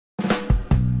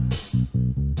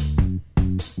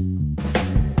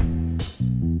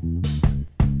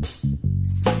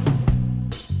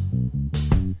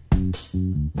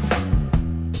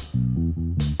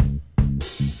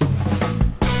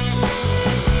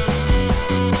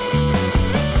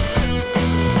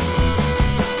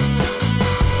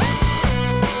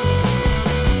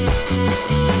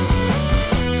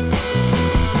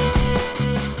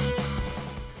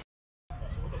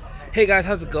Hey guys,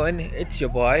 how's it going? It's your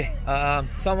boy.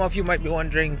 Some of you might be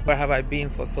wondering where have I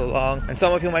been for so long, and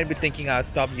some of you might be thinking I'll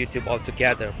stop YouTube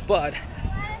altogether, but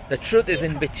the truth is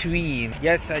in between.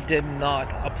 Yes, I did not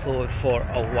upload for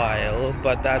a while,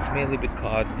 but that's mainly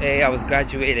because I was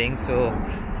graduating. So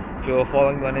if you were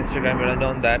following me on Instagram, you would have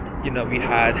known that, GW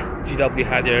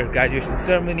had their graduation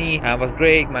ceremony, and it was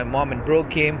great. My mom and bro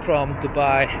came from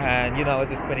Dubai, and I was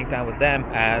just spending time with them,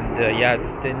 and I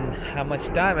just didn't have much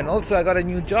time. And also I got a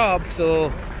new job,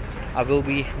 so I will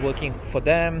be working for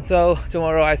them. So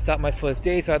tomorrow I start my first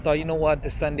day, so I thought,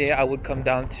 this Sunday I would come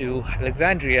down to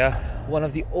Alexandria, one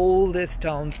of the oldest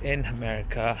towns in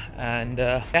America, and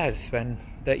spend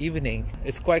the evening.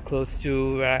 It's quite close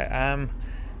to where I am,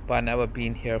 but I've never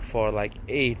been here for like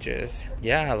ages.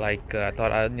 I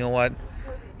thought,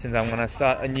 since I'm gonna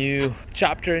start a new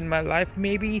chapter in my life,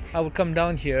 maybe I would come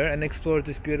down here and explore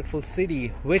this beautiful city,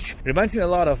 which reminds me a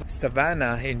lot of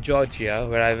Savannah in Georgia,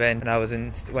 where I went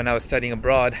when I was studying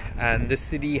abroad. And this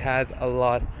city has a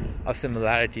lot of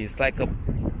similarities, like a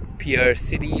pier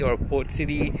city or port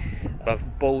city, a lot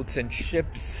of boats and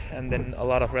ships, and then a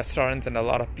lot of restaurants and a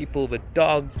lot of people with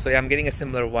dogs. So I'm getting a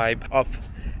similar vibe of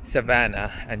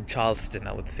Savannah and Charleston,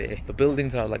 I would say. The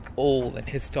buildings are like old and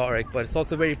historic, but it's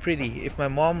also very pretty. If my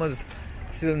mom was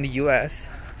still in the US,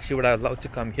 she would have loved to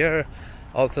come here.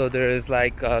 Also, there is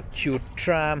like a cute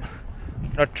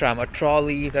a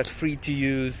trolley that's free to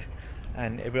use,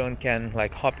 and everyone can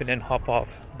like hop in and hop off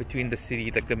between the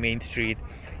city, like the main street,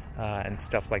 and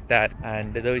stuff like that.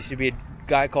 And there used to be a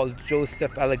guy called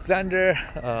Joseph Alexander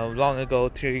long ago,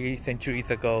 3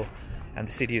 centuries ago, and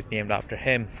the city is named after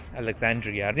him,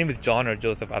 Alexandria. His name is John or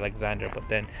Joseph Alexander, but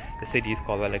then the city is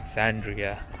called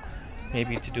Alexandria,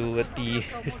 maybe to do with the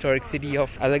historic city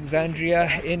of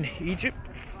Alexandria in Egypt.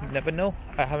 You never know.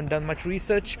 I haven't done much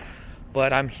research,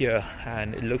 but I'm here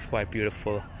and it looks quite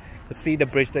beautiful. To see the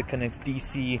bridge that connects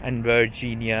DC and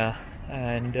Virginia,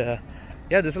 and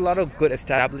there's a lot of good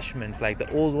establishments, like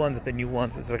the old ones and the new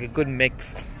ones. It's like a good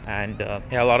mix, and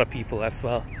a lot of people as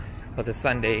well, because it's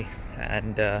Sunday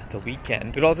and the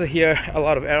weekend. You'll also hear a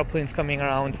lot of airplanes coming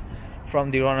around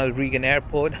from the Ronald Reagan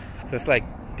Airport. So it's like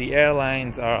the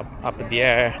airlines are up in the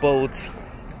air, boats,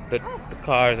 the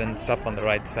cars and stuff on the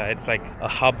right side. It's like a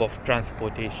hub of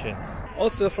transportation.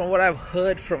 Also, from what I've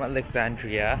heard from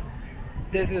Alexandria,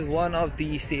 this is one of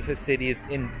the safest cities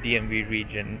in the DMV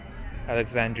region.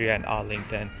 Alexandria and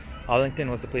Arlington. Arlington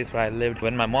was the place where I lived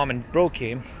when my mom and bro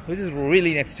came, which is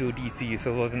really next to DC,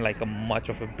 so it wasn't like much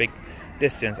of a big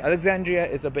distance. Alexandria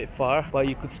is a bit far, but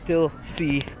you could still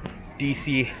see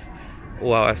DC.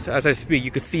 Wow, as I speak,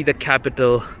 you could see the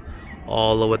Capitol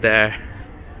all over there.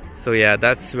 So yeah,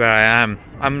 that's where I am.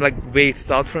 I'm like way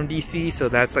south from DC, so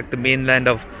that's like the mainland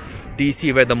of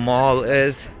DC where the mall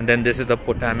is. And then this is the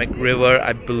Potomac River.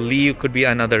 I believe could be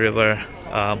another river,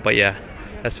 but yeah,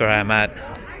 that's where I'm at.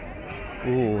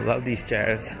 Ooh, love these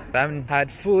chairs. I haven't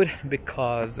had food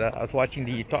because I was watching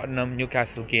the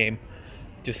Tottenham-Newcastle game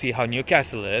to see how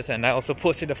Newcastle is, and I also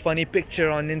posted a funny picture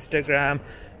on Instagram.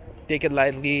 Take it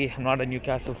lightly, I'm not a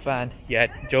Newcastle fan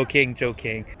yet. Joking.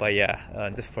 But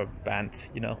yeah, just for bands,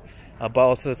 But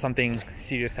also something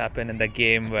serious happened in the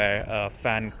game where a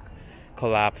fan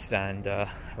collapsed, and it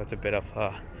was a bit of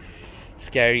a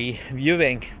scary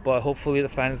viewing. But hopefully the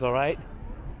fan is alright.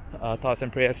 Thoughts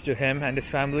and prayers to him and his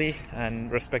family, and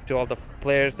respect to all the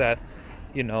players that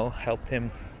helped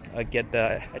him get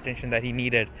the attention that he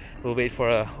needed. We'll wait for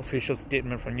an official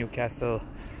statement from Newcastle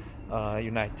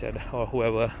United or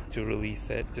whoever to release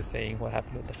it, just saying what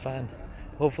happened with the fan.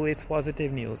 Hopefully it's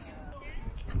positive news.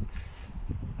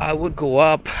 I would go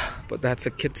up, but that's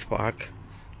a kids park,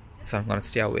 so I'm gonna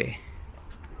stay away.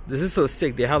 This is so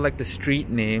sick. They have like the street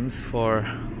names for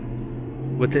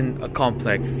within a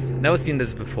complex. Never seen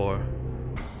this before.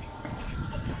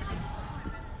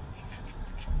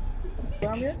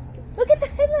 Look at the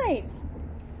headlights!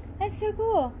 That's so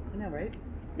cool. I know, right?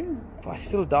 But I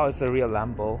still doubt it's a real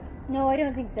Lambo. No, I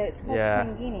don't think so. It's called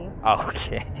Swingini. Oh,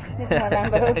 okay. It's not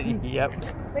Lambo. Yep.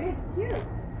 But it's cute.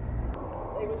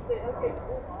 They would say, okay,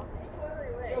 cool, Mom.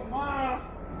 Yo, Mom!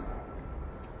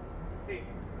 Hey,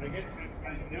 I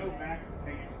know Max will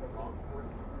pay you so long.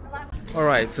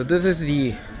 Alright, so this is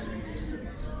the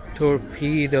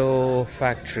torpedo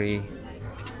factory.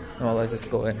 Well, let's just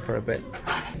go in for a bit.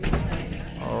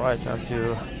 Alright, I have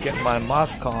to get my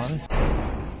mask on.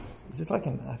 Is it like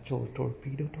an actual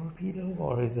torpedo,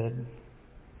 or is it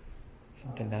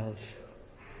something else?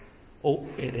 Oh,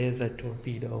 it is a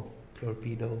torpedo.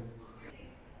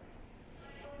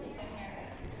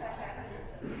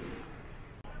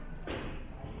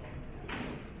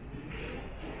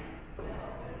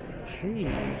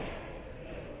 Jeez.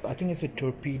 I think it's a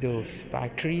torpedoes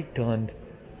factory turned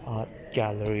art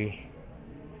gallery,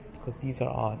 because these are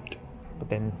art, but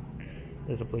then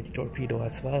there's a bloody torpedo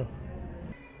as well.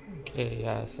 Okay,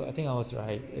 yeah, so I think I was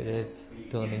right. It is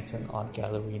turned into an art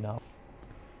gallery now.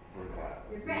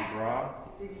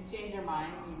 Did you change your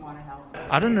mind? You want to help?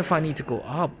 I don't know if I need to go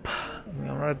up. I mean,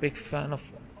 I'm not a big fan of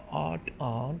art.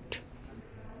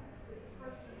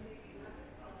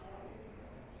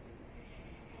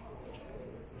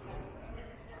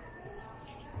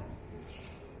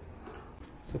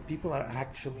 So people are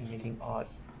actually making art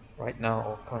right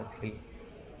now, currently.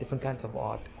 Different kinds of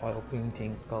art, oil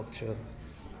painting, sculptures,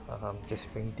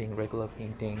 just painting, regular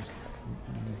painting.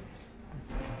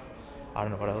 I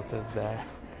don't know what else is there.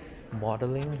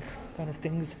 Modeling kind of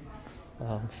things.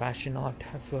 Fashion art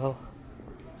as well.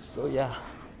 So yeah,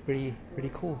 pretty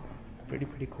cool.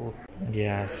 Pretty cool.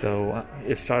 Yeah, so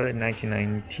it started in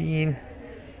 1919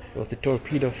 with the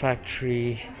torpedo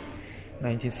factory.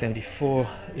 1974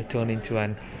 it turned into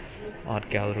an art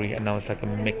gallery, and now it's like a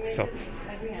mix of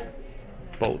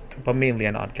both, but mainly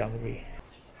an art gallery.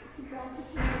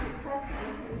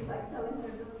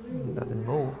 It doesn't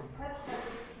move.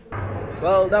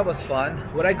 Well, that was fun.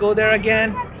 Would I go there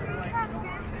again?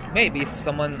 Maybe if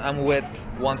someone I'm with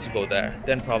wants to go there,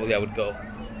 then probably I would go.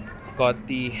 It's got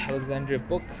the Alexandria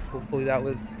book. Hopefully that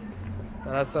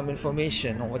has some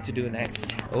information on what to do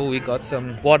next. Oh, we got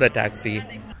some water taxi.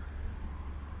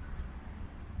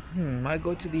 I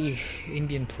go to the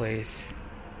Indian place.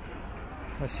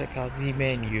 Let's check out the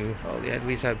menu. Oh, they at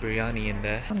least have biryani in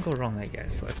there. Can't go wrong, I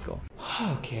guess. Let's go.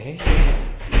 Okay.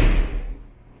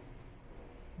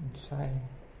 Inside,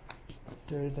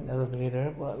 there is an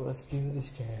elevator, but let's do the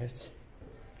stairs.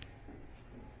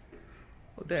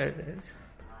 Oh, there it is.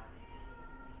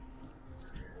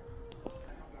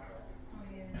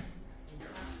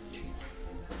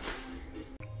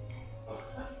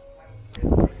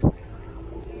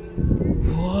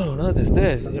 Whoa, what is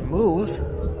this? It moves.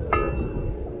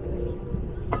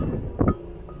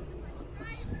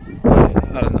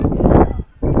 I don't know.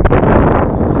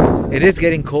 It is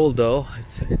getting cold though.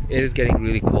 It is getting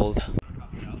really cold.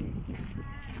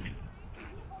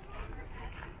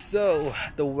 So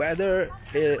the weather,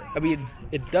 I mean,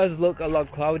 it does look a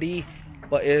lot cloudy,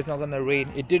 but it is not gonna rain.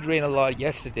 It did rain a lot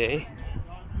yesterday,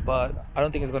 but I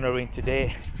don't think it's gonna rain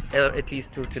today, at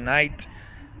least till tonight.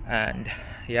 And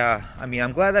yeah, I mean,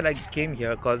 I'm glad that I came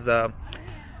here, because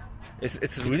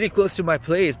it's really close to my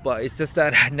place, but it's just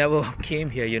that I never came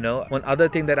here, you know. One other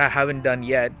thing that I haven't done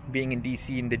yet, being in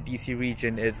DC, in the DC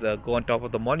region, is go on top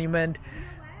of the monument,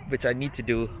 which I need to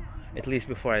do at least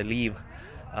before I leave.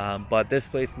 But this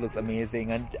place looks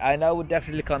amazing, and I would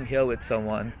definitely come here with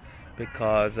someone,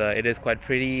 because it is quite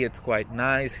pretty, it's quite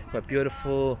nice, quite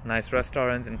beautiful, nice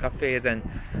restaurants and cafes, and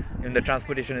the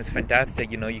transportation is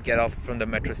fantastic. You know, you get off from the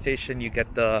metro station, you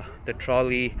get the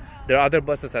trolley. There are other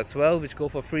buses as well which go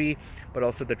for free, but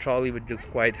also the trolley, which looks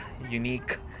quite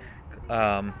unique.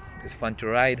 It's fun to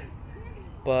ride.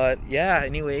 But yeah,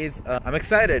 anyways, I'm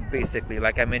excited. Basically,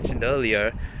 like I mentioned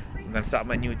earlier, I'm gonna start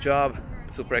my new job.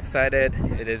 Super excited.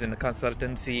 It is in a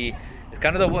consultancy. It's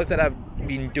kind of the work that I've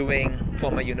been doing for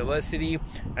my university,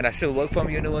 and I still work for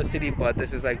my university, but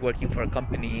this is like working for a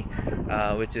company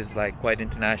which is like quite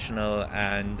international,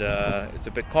 and it's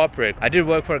a bit corporate. I did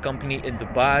work for a company in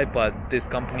Dubai, but this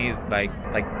company is like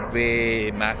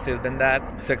way massive than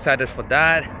that. So excited for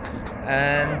that.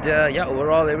 And yeah,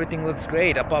 overall everything looks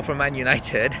great apart from Man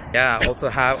United. Yeah, I also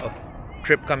have a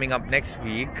trip coming up next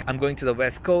week. I'm going to the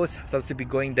West Coast. I was supposed to be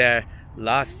going there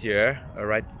last year,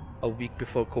 right a week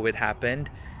before COVID happened.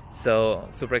 So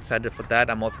super excited for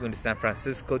that. I'm also going to San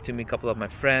Francisco to meet a couple of my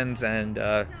friends, and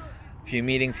a few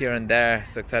meetings here and there.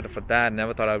 So excited for that.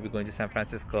 Never thought I would be going to San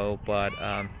Francisco, but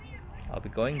I'll be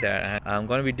going there, and I'm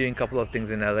going to be doing a couple of things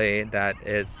in LA that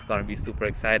is going to be super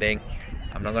exciting.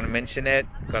 I'm not going to mention it.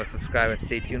 You've got to subscribe and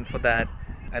stay tuned for that.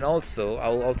 And also, I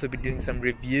will also be doing some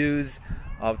reviews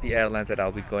of the airlines that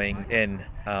I'll be going in.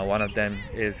 One of them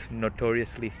is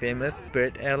notoriously famous,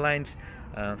 Spirit Airlines.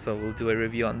 So we'll do a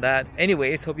review on that.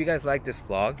 Anyways, hope you guys like this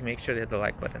vlog. Make sure to hit the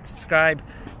like button, subscribe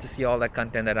to see all that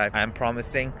content that I am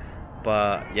promising.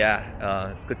 But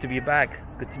yeah, it's good to be back.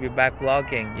 It's good to be back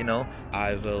vlogging, you know.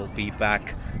 I will be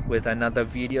back with another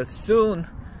video soon.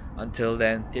 Until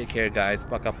then, take care guys.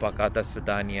 Paka paka,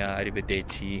 tasudania,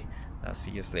 arrivederci. I'll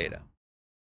see you later.